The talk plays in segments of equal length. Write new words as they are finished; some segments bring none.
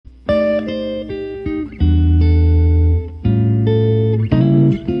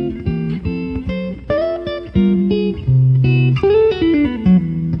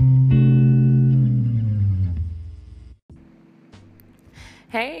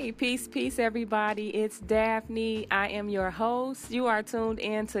Hey, peace, everybody. It's Daphne. I am your host. You are tuned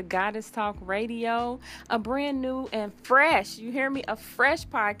in to Goddess Talk Radio, a brand new and fresh, you hear me, a fresh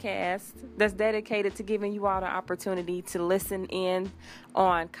podcast that's dedicated to giving you all the opportunity to listen in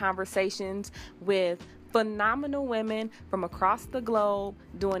on conversations with phenomenal women from across the globe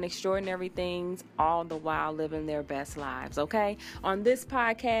doing extraordinary things, all the while living their best lives, okay? On this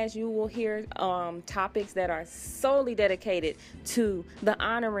podcast, you will hear topics that are solely dedicated to the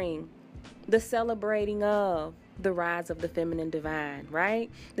honoring, the celebrating of the rise of the feminine divine, right?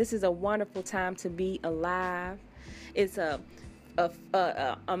 This is a wonderful time to be alive. It's a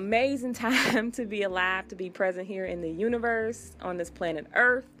amazing time to be alive, to be present here in the universe, on this planet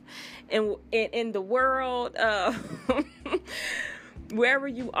Earth, and in the world. Wherever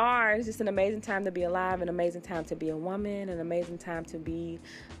you are, it's just an amazing time to be alive, an amazing time to be a woman, an amazing time to be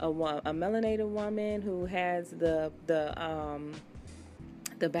a melanated woman who has the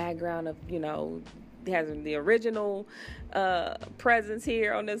background of, has the original presence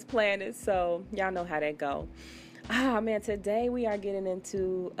here on this planet. So y'all know how that go. Man, today we are getting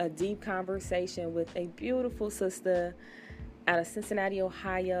into a deep conversation with a beautiful sister out of Cincinnati,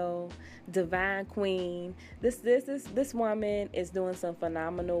 Ohio, Divine Queen. This woman is doing some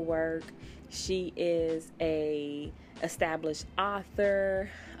phenomenal work. She is a established author,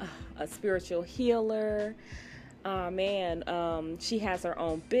 a spiritual healer. She has her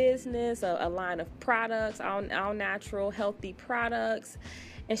own business, a line of products, all natural, healthy products.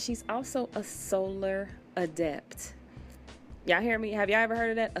 And she's also a solar adept. Y'all hear me? Have y'all ever heard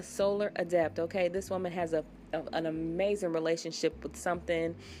of that? A solar adept, okay? This woman has an amazing relationship with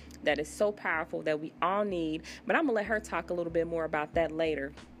something that is so powerful that we all need. But I'm going to let her talk a little bit more about that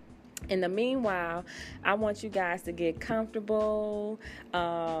later. In the meanwhile, I want you guys to get comfortable,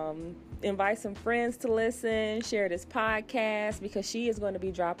 invite some friends to listen, share this podcast, because she is going to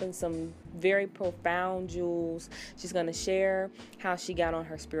be dropping some very profound jewels. She's going to share how she got on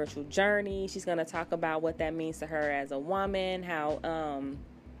her spiritual journey. She's going to talk about what that means to her as a woman, how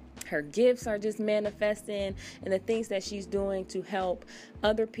her gifts are just manifesting, and the things that she's doing to help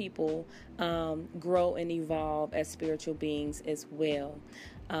other people grow and evolve as spiritual beings as well.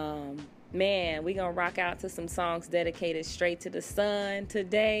 We're gonna rock out to some songs dedicated straight to the sun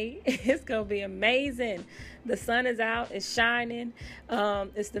today. It's gonna be amazing. The sun is out, it's shining.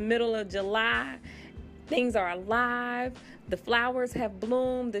 It's the middle of July. Things are alive. The flowers have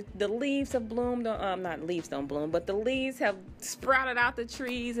bloomed. The leaves have bloomed. Not leaves don't bloom, but the leaves have sprouted out the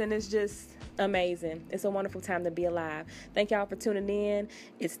trees, and it's just amazing. It's a wonderful time to be alive. Thank y'all for tuning in.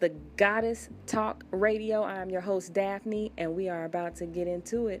 It's the Goddess Talk Radio. I'm your host, Daphne, and we are about to get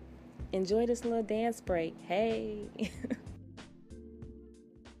into it. Enjoy this little dance break. Hey.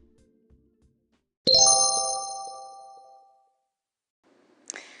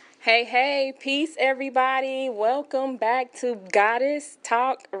 Hey, peace, everybody. Welcome back to Goddess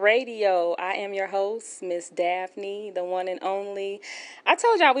Talk Radio. I am your host, Miss Daphne, the one and only. I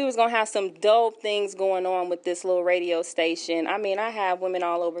told y'all we was going to have some dope things going on with this little radio station. I mean, I have women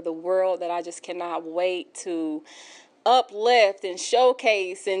all over the world that I just cannot wait to uplift and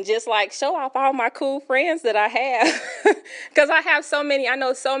showcase and just like show off all my cool friends that I have. Because I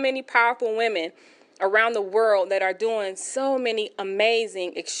know so many powerful women around the world that are doing so many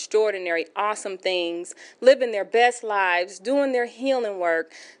amazing, extraordinary, awesome things, living their best lives, doing their healing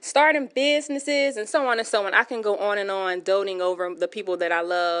work, starting businesses, and so on and so on. I can go on and on doting over the people that I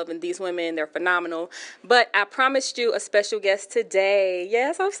love, and these women, they're phenomenal. But I promised you a special guest today.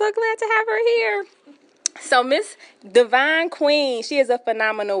 Yes, I'm so glad to have her here. So Miss Divine Queen, she is a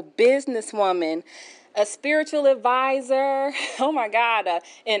phenomenal businesswoman, a spiritual advisor, oh my God,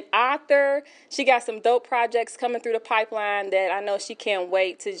 an author. She got some dope projects coming through the pipeline that I know she can't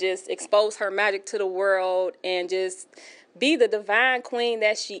wait to just expose her magic to the world and just be the divine queen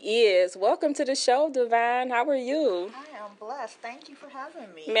that she is. Welcome to the show, Divine. How are you? I am blessed. Thank you for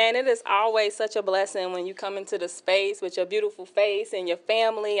having me. Man, it is always such a blessing when you come into the space with your beautiful face and your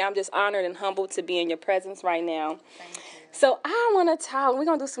family. I'm just honored and humbled to be in your presence right now. Thank you. So I want to talk. We're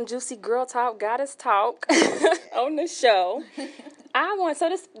going to do some juicy girl talk, goddess talk on the show.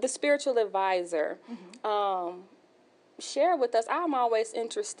 The spiritual advisor. Share with us. I'm always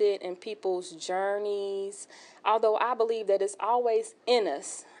interested in people's journeys, although I believe that it's always in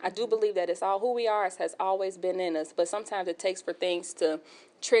us. I do believe that it's all who we are has always been in us, but sometimes it takes for things to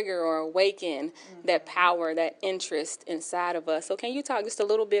trigger or awaken that power, that interest inside of us. So can you talk just a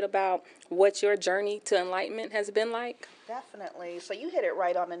little bit about what your journey to enlightenment has been like? Definitely. So you hit it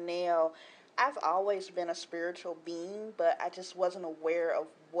right on the nail. I've always been a spiritual being, but I just wasn't aware of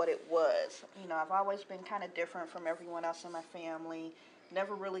what it was. I've always been kind of different from everyone else in my family.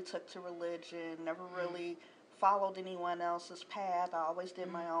 never really took to religion, never really followed anyone else's path. I always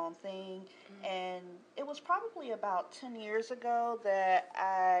did my own thing. And it was probably about 10 years ago that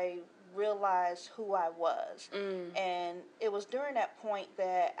I realized who I was. And it was during that point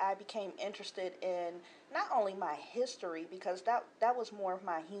that I became interested in not only my history, because that was more of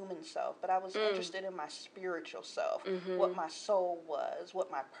my human self, but I was interested in my spiritual self, what my soul was,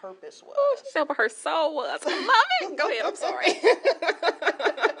 what my purpose was. Oh, she said what her soul was. I love it. Go ahead, I'm sorry.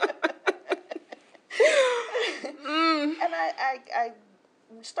 And I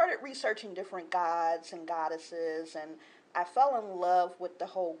started researching different gods and goddesses, and I fell in love with the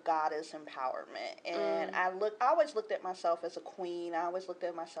whole goddess empowerment. And I always looked at myself as a queen. I always looked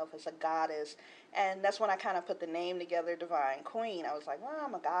at myself as a goddess. And that's when I kind of put the name together, Divine Queen. I was like, well,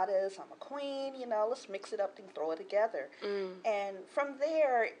 I'm a goddess, I'm a queen, let's mix it up and throw it together. And from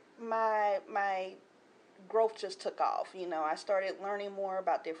there, my growth just took off. I started learning more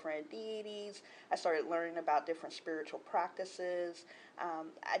about different deities. I started learning about different spiritual practices.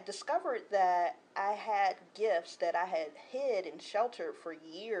 I discovered that I had gifts that I had hid and sheltered for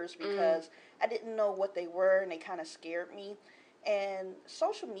years because I didn't know what they were, and they kind of scared me. And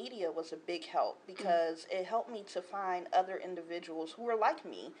social media was a big help because it helped me to find other individuals who were like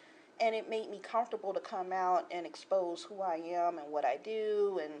me, and it made me comfortable to come out and expose who I am and what I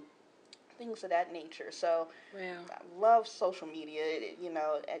do and things of that nature. So I love social media.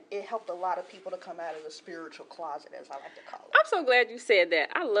 It helped a lot of people to come out of the spiritual closet, as I like to call it. I'm so glad you said that.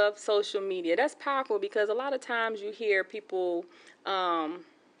 I love social media. That's powerful because a lot of times you hear people,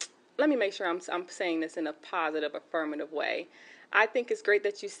 let me make sure I'm saying this in a positive, affirmative way. I think it's great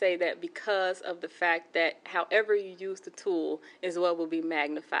that you say that because of the fact that however you use the tool is what will be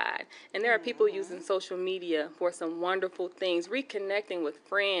magnified. And there are people using social media for some wonderful things, reconnecting with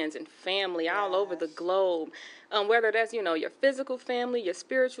friends and family all over the globe. Whether that's, your physical family, your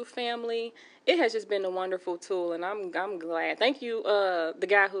spiritual family, it has just been a wonderful tool, and I'm glad. Thank you, the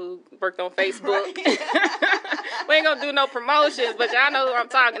guy who worked on Facebook. We ain't gonna do no promotions, but y'all know who I'm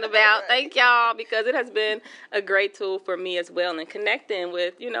talking about. Thank y'all, because it has been a great tool for me as well, and connecting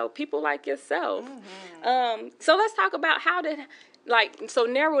with people like yourself. So let's talk about so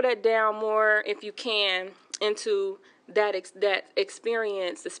narrow that down more if you can into that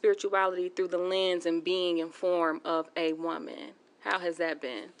experience, the spirituality through the lens and being and form of a woman. How has that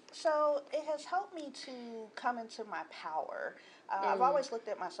been? So it has helped me to come into my power. I've always looked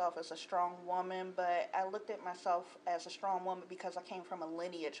at myself as a strong woman, but I looked at myself as a strong woman because I came from a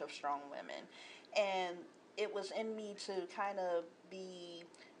lineage of strong women. And it was in me to kind of be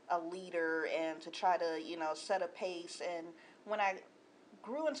a leader and to try to, set a pace. And when I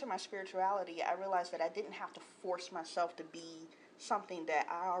grew into my spirituality, I realized that I didn't have to force myself to be something that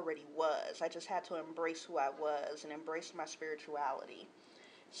I already was. I just had to embrace who I was and embrace my spirituality.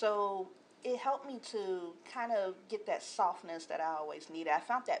 So it helped me to kind of get that softness that I always needed. I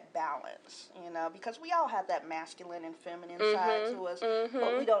found that balance, because we all have that masculine and feminine side to us,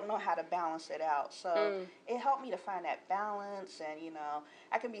 but we don't know how to balance it out. So it helped me to find that balance, and,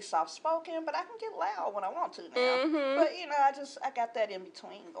 I can be soft-spoken, but I can get loud when I want to now. But, I got that in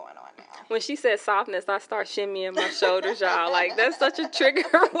between going on now. When she said softness, I start shimmying my shoulders, y'all. Like, that's such a trigger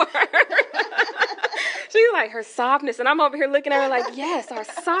word. She's like, her softness. And I'm over here looking at her like, yes, our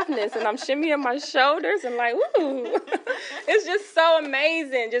softness. And I'm shimmying my shoulders and like, ooh. It's just so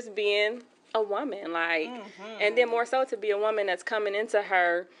amazing just being a woman. Like, and then more so to be a woman that's coming into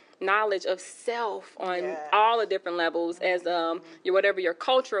her knowledge of self on all the different levels as whatever your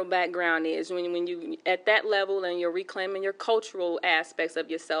cultural background is. When you at that level and you're reclaiming your cultural aspects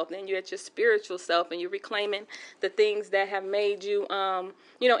of yourself, then you're at your spiritual self and you're reclaiming the things that have made you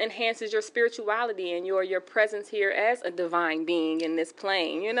enhances your spirituality and your presence here as a divine being in this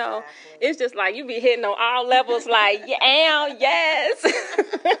plane. Exactly. It's just like you be hitting on all levels like yes.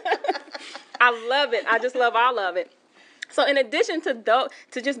 I love it. I just love all of it. So in addition to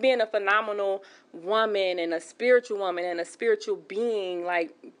just being a phenomenal woman and a spiritual woman and a spiritual being,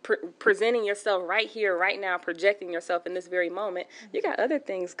 like presenting yourself right here, right now, projecting yourself in this very moment, you got other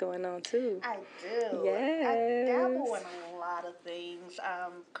things going on too. I do. Yes. I dabble in a lot of things.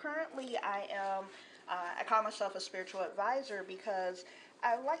 Currently, I call myself a spiritual advisor because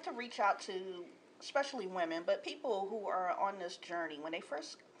I like to reach out to, especially women, but people who are on this journey. When they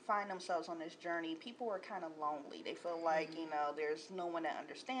first find themselves on this journey, people are kind of lonely. They feel like, there's no one that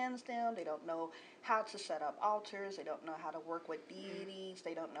understands them. They don't know how to set up altars. They don't know how to work with deities.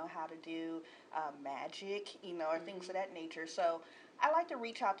 They don't know how to do magic, or things of that nature. So I like to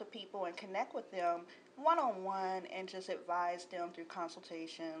reach out to people and connect with them one-on-one and just advise them through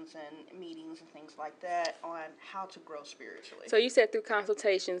consultations and meetings and things like that on how to grow spiritually. So you said through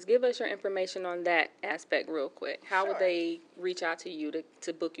consultations. Give us your information on that aspect real quick. How would Sure. they reach out to you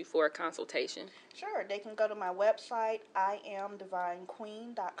to book you for a consultation? Sure, they can go to my website,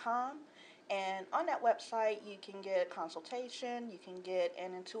 iamdivinequeen.com. And on that website, you can get a consultation, you can get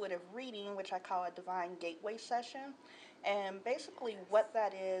an intuitive reading, which I call a divine gateway session. And basically what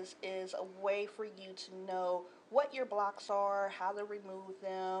that is a way for you to know what your blocks are, how to remove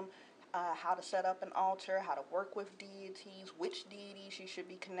them, how to set up an altar, how to work with deities, which deities you should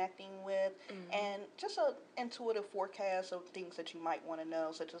be connecting with, and just an intuitive forecast of things that you might want to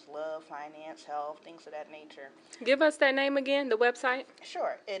know, such as love, finance, health, things of that nature. Give us that name again, the website.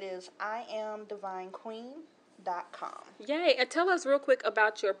 Sure, it is iamdivinequeen.com. Yay. And tell us real quick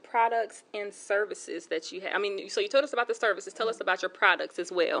about your products and services that you have. I mean, so you told us about the services. Tell us about your products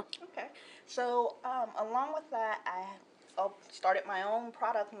as well. Okay. So along with that, I started my own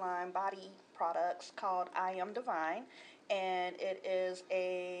product line, body products, called I Am Divine. And it is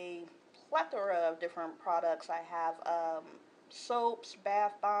a plethora of different products. I have soaps,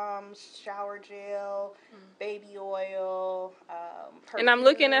 bath bombs, shower gel, baby oil, And I'm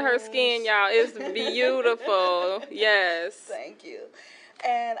looking at her perfumes. skin, y'all. It's beautiful. Yes. Thank you.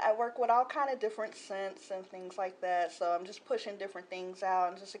 And I work with all kind of different scents and things like that. So I'm just pushing different things out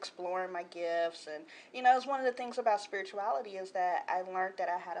and just exploring my gifts. And, you know, it's one of the things about spirituality is that I learned that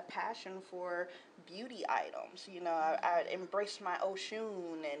I had a passion for beauty items. You know, I embraced my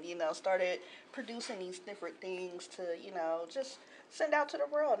Oshun and, you know, started producing these different things to, you know, just send out to the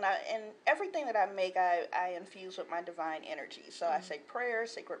world. And everything that I make, I infuse with my divine energy. So I say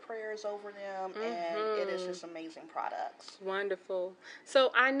prayers, sacred prayers over them, and it is just amazing products. Wonderful.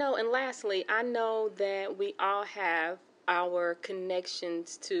 So I know, and lastly, I know that we all have our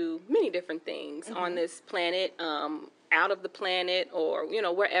connections to many different things on this planet, out of the planet, or, you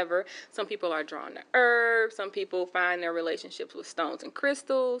know, wherever. Some people are drawn to herbs. Some people find their relationships with stones and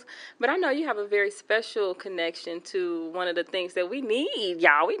crystals. But I know you have a very special connection to one of the things that we need,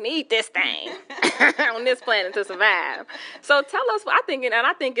 y'all. We need this thing on this planet to survive. So tell us, I think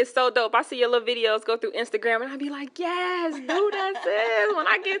it's so dope. I see your little videos go through Instagram, and I be like, yes, do that, sis. When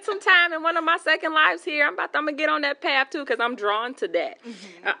I get some time in one of my second lives here, I'm going to get on that path, too, because I'm drawn to that.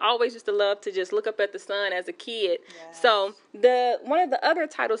 I always used to love to just look up at the sun as a kid. Yes. So one of the other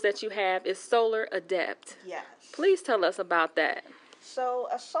titles that you have is Solar Adept. Yes. Please tell us about that. So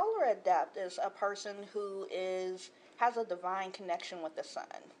a solar adept is a person who has a divine connection with the sun.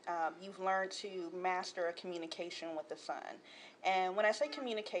 You've learned to master a communication with the sun. And when I say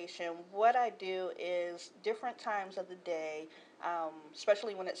communication, what I do is different times of the day,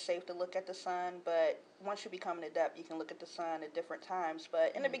 especially when it's safe to look at the sun, but once you become an adept, you can look at the sun at different times.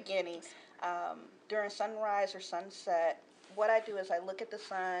 But in the beginning, during sunrise or sunset, what I do is I look at the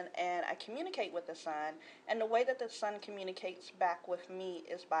sun and I communicate with the sun. And the way that the sun communicates back with me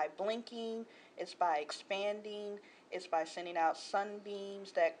is by blinking, it's by expanding, it's by sending out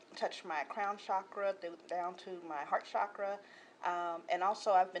sunbeams that touch my crown chakra down to my heart chakra. And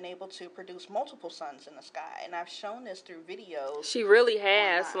also I've been able to produce multiple suns in the sky. And I've shown this through videos. She really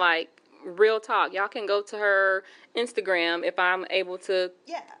has, online. like, real talk. Y'all can go to her Instagram if I'm able to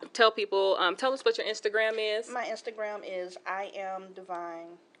tell people. Tell us what your Instagram is. My Instagram is I Am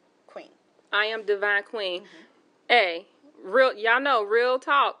Divine Queen. I Am Divine Queen. Hey, y'all know, real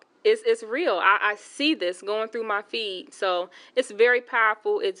talk. It's real. I see this going through my feed. So it's very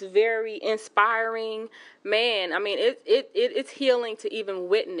powerful. It's very inspiring. Man, I mean, it's healing to even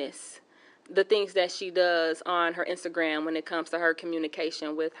witness the things that she does on her Instagram when it comes to her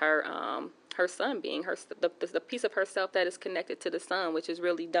communication with her sun being the piece of herself that is connected to the sun, which is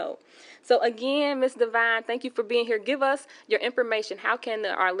really dope. So again, Miss Divine, thank you for being here. Give us your information. How can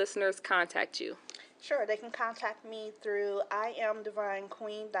our listeners contact you? Sure, they can contact me through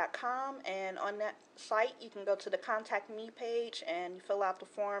iamdivinequeen.com, and on that site you can go to the Contact Me page and fill out the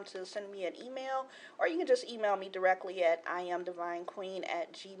form to send me an email, or you can just email me directly at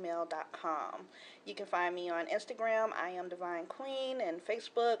iamdivinequeen@gmail.com. You can find me on Instagram, I Am Divine Queen, and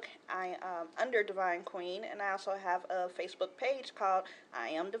Facebook, I under Divine Queen, and I also have a Facebook page called I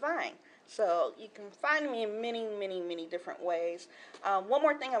Am Divine. So you can find me in many, many, many different ways. One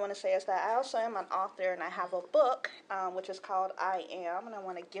more thing I want to say is that I also am an author, and I have a book, which is called I Am, and I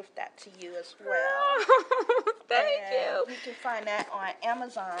want to gift that to you as well. Thank you. You can find that on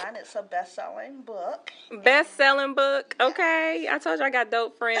Amazon. It's a best-selling book. Best-selling book. Okay. I told you I got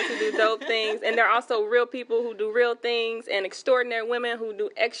dope friends who do dope things, and there are also real people who do real things, and extraordinary women who do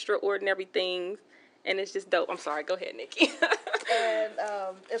extraordinary things. And it's just dope. I'm sorry. Go ahead, Nikki. And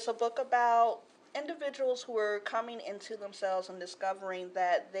it's a book about individuals who are coming into themselves and discovering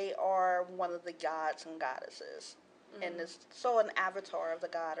that they are one of the gods and goddesses. And it's so an avatar of the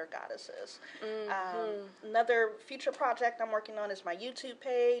god or goddesses. Another future project I'm working on is my YouTube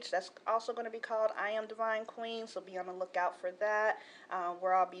page. That's also going to be called I Am Divine Queen, so be on the lookout for that,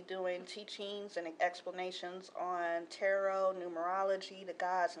 where I'll be doing teachings and explanations on tarot, numerology, the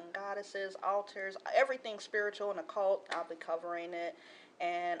gods and goddesses, altars, everything spiritual and occult. I'll be covering it.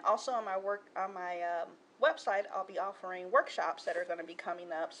 And also on my website, I'll be offering workshops that are going to be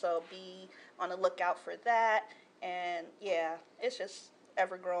coming up, so be on the lookout for that. And yeah, it's just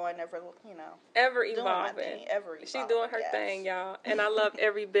ever growing, ever evolving. She's doing her yes. thing, y'all. And I love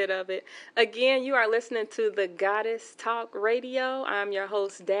every bit of it. Again, you are listening to the Goddess Talk Radio. I'm your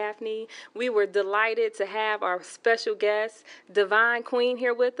host, Daphne. We were delighted to have our special guest, Divine Queen,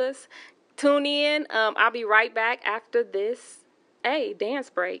 here with us. Tune in. I'll be right back after this. Hey, dance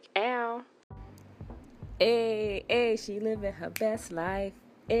break. Ow. Hey, she living her best life.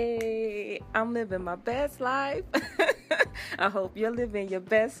 Hey, I'm living my best life. I hope you're living your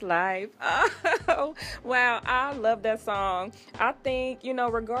best life. Oh, wow, I love that song. I think,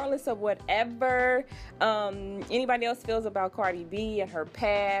 regardless of whatever anybody else feels about Cardi B and her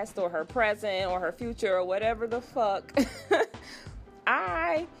past or her present or her future or whatever the fuck,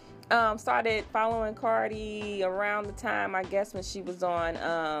 I started following Cardi around the time, I guess, when she was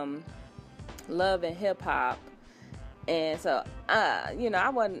on Love and Hip Hop. And so,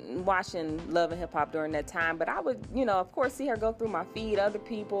 I wasn't watching Love and Hip Hop during that time, but I would, of course, see her go through my feed, other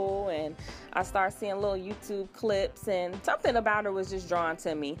people, and I started seeing little YouTube clips, and something about her was just drawn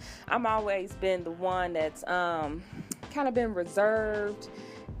to me. I'm always been the one that's kind of been reserved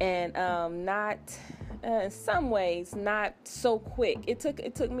and not, in some ways, not so quick. It took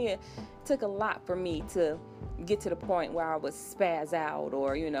a lot for me to get to the point where I would spaz out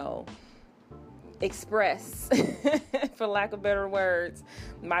or, express, for lack of better words,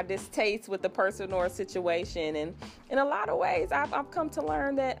 my distaste with the person or situation. And in a lot of ways, I've come to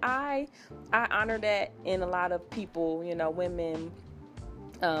learn that I honor that in a lot of people, women,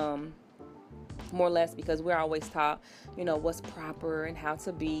 more or less, because we're always taught, what's proper and how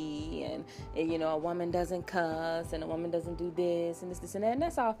to be, and a woman doesn't cuss and a woman doesn't do this and this and that, and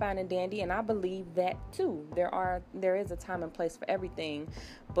that's all fine and dandy, and I believe that too. There is a time and place for everything,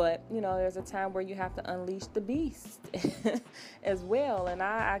 but there's a time where you have to unleash the beast as well, and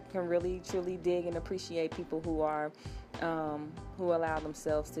I can really truly dig and appreciate people who are who allow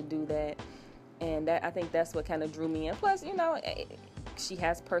themselves to do that, and that, I think that's what kind of drew me in. Plus, she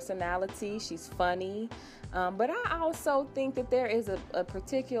has personality, she's funny, but I also think that there is a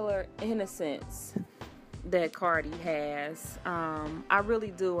particular innocence that Cardi has. I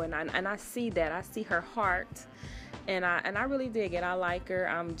really do, and I see that. I see her heart, and I really dig it. I like her.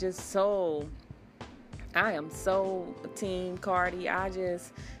 I am so team Cardi. I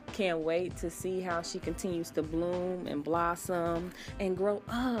just can't wait to see how she continues to bloom and blossom and grow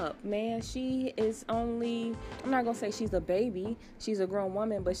up, man. She is only, I'm not going to say she's a baby. She's a grown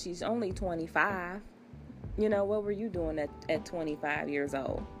woman, but she's only 25. What were you doing at 25 years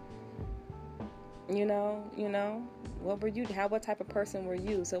old? What were you, what type of person were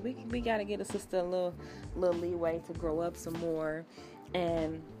you? So we got to get a sister a little leeway to grow up some more.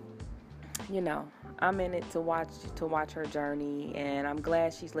 And, I'm in it to watch her journey, and I'm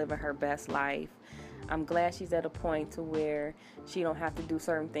glad she's living her best life. I'm glad she's at a point to where she don't have to do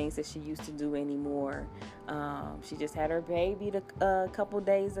certain things that she used to do anymore. She just had her baby a couple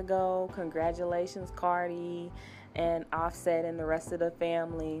days ago. Congratulations, Cardi and Offset and the rest of the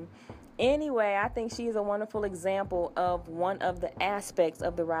family. Anyway, I think she's a wonderful example of one of the aspects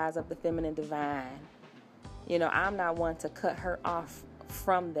of the rise of the feminine divine. I'm not one to cut her off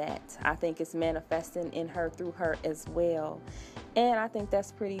from that. I think it's manifesting in her through her as well, and I think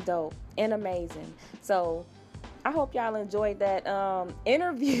that's pretty dope and amazing. So I hope y'all enjoyed that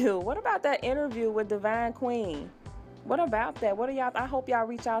interview. What about that interview with Divine Queen? What about that? I hope y'all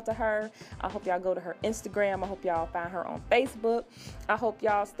reach out to her. I hope y'all go to her Instagram. I hope y'all find her on Facebook. I hope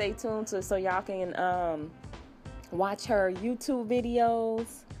y'all stay tuned so y'all can watch her YouTube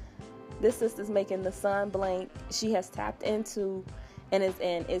videos. This sister's making the sun blink. She has tapped into and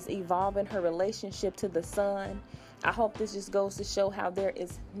is evolving her relationship to the sun. I hope this just goes to show how there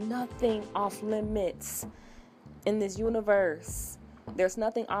is nothing off limits in this universe. There's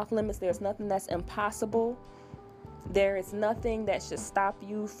nothing off limits. There's nothing that's impossible. There is nothing that should stop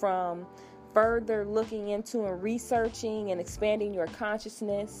you from further looking into and researching and expanding your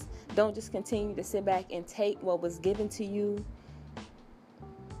consciousness. Don't just continue to sit back and take what was given to you.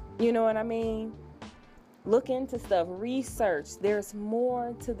 You know what I mean? Look into stuff, research. There's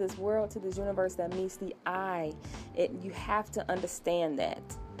more to this world, to this universe that meets the eye. You have to understand that.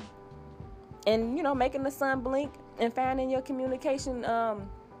 And, making the sun blink and finding your communication,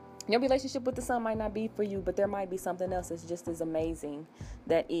 your relationship with the sun might not be for you, but there might be something else that's just as amazing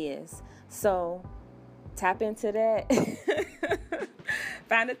that is. So tap into that.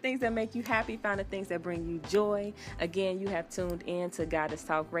 Find the things that make you happy. Find the things that bring you joy. Again, you have tuned in to Goddess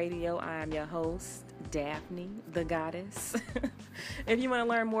Talk Radio. I am your host, Daphne, the Goddess. If you want to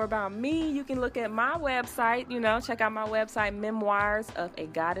learn more about me, you can look at my website. Check out my website,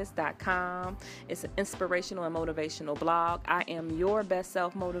 memoirsofagoddess.com. It's an inspirational and motivational blog. I am your best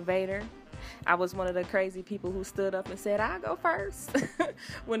self-motivator. I was one of the crazy people who stood up and said, I'll go first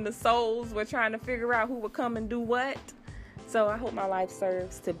when the souls were trying to figure out who would come and do what. So I hope my life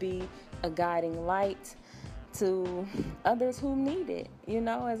serves to be a guiding light to others who need it.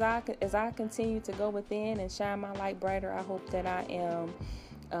 As I continue to go within and shine my light brighter, I hope that I am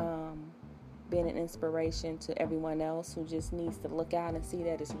being an inspiration to everyone else who just needs to look out and see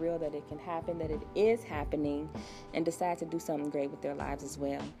that it's real, that it can happen, that it is happening, and decide to do something great with their lives as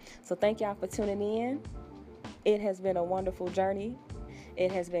well. So thank y'all for tuning in. It has been a wonderful journey. It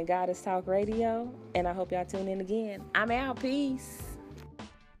has been Goddess Talk Radio, and I hope y'all tune in again. I'm out. Peace.